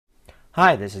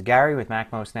Hi, this is Gary with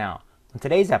MacMost Now. In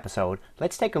today's episode,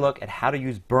 let's take a look at how to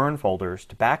use burn folders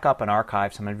to back up and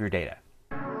archive some of your data.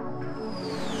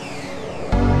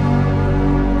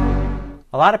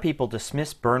 A lot of people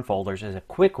dismiss burn folders as a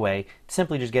quick way to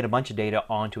simply just get a bunch of data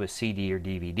onto a CD or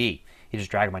DVD. You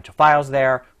just drag a bunch of files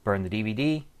there, burn the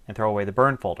DVD, and throw away the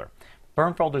burn folder.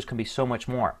 Burn folders can be so much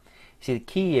more. See, the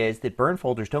key is that burn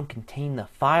folders don't contain the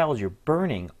files you're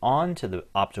burning onto the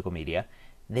optical media.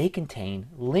 They contain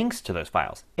links to those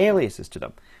files, aliases to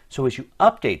them. So as you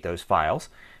update those files,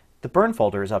 the burn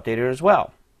folder is updated as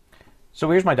well. So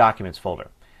here's my Documents folder.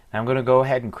 Now I'm going to go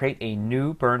ahead and create a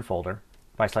new burn folder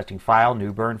by selecting File,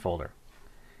 New Burn Folder.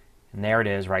 And there it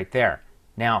is right there.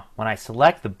 Now when I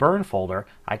select the burn folder,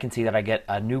 I can see that I get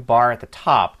a new bar at the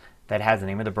top that has the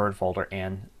name of the burn folder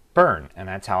and burn. And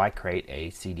that's how I create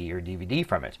a CD or DVD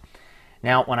from it.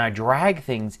 Now when I drag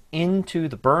things into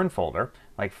the burn folder,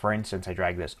 like for instance I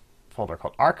drag this folder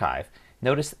called Archive,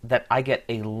 notice that I get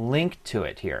a link to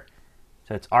it here.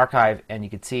 So it's Archive, and you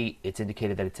can see it's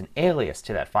indicated that it's an alias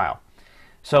to that file.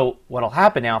 So what will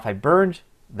happen now, if I burned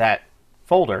that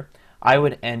folder, I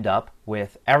would end up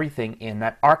with everything in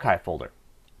that Archive folder.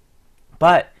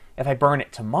 But if I burn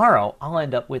it tomorrow, I'll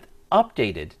end up with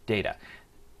updated data.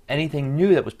 Anything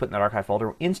new that was put in that Archive folder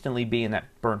will instantly be in that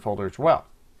burn folder as well.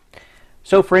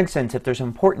 So for instance, if there's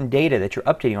important data that you're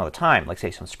updating all the time, like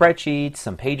say some spreadsheets,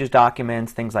 some pages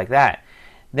documents, things like that,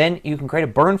 then you can create a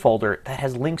burn folder that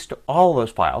has links to all of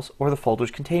those files or the folders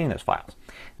containing those files.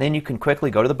 Then you can quickly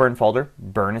go to the burn folder,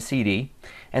 burn a CD,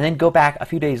 and then go back a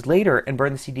few days later and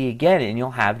burn the CD again, and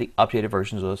you'll have the updated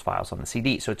versions of those files on the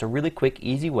CD. So it's a really quick,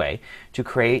 easy way to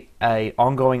create an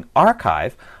ongoing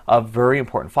archive of very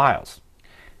important files.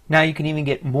 Now you can even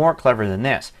get more clever than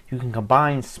this. You can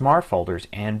combine smart folders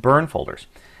and burn folders.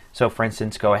 So for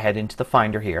instance, go ahead into the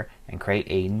Finder here and create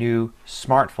a new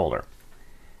smart folder.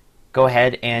 Go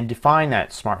ahead and define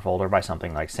that smart folder by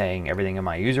something like saying everything in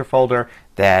my user folder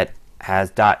that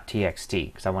has .txt,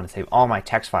 because I want to save all my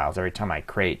text files every time I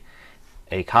create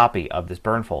a copy of this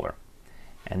burn folder.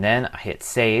 And then I hit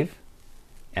save,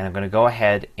 and I'm going to go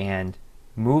ahead and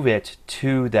move it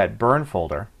to that burn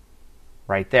folder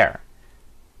right there.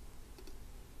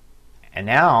 And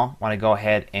now when I go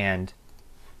ahead and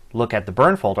look at the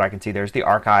burn folder, I can see there's the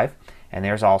archive, and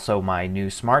there's also my new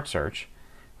smart search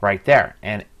right there,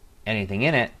 and anything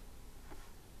in it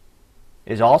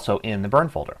is also in the burn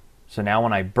folder. So now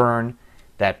when I burn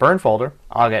that burn folder,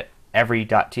 I'll get every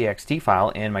 .txt file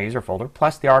in my user folder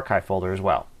plus the archive folder as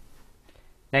well.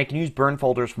 Now you can use burn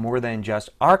folders for more than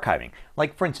just archiving.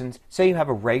 Like for instance, say you have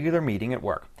a regular meeting at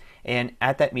work, and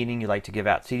at that meeting you like to give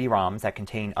out CD-ROMs that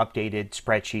contain updated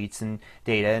spreadsheets and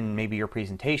data and maybe your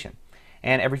presentation.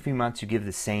 And every few months you give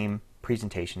the same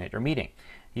presentation at your meeting.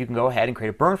 You can go ahead and create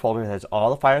a burn folder that has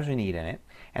all the files you need in it,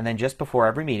 and then just before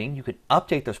every meeting you could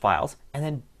update those files and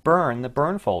then burn the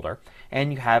burn folder,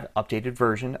 and you have an updated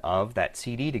version of that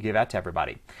CD to give out to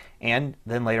everybody. And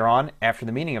then later on, after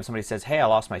the meeting, if somebody says, hey, I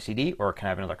lost my CD, or can I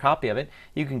have another copy of it,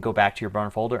 you can go back to your burn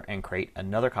folder and create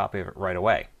another copy of it right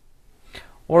away.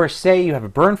 Or say you have a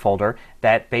burn folder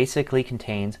that basically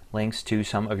contains links to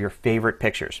some of your favorite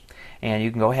pictures. And you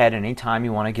can go ahead and anytime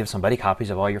you want to give somebody copies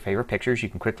of all your favorite pictures, you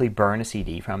can quickly burn a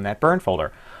CD from that burn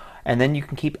folder. And then you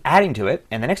can keep adding to it,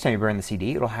 and the next time you burn the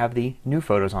CD, it'll have the new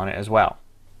photos on it as well.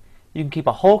 You can keep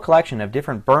a whole collection of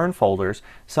different burn folders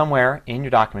somewhere in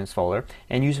your Documents folder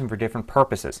and use them for different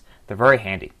purposes. They're very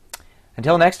handy.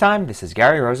 Until next time, this is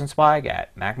Gary Rosenzweig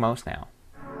at MacMost Now.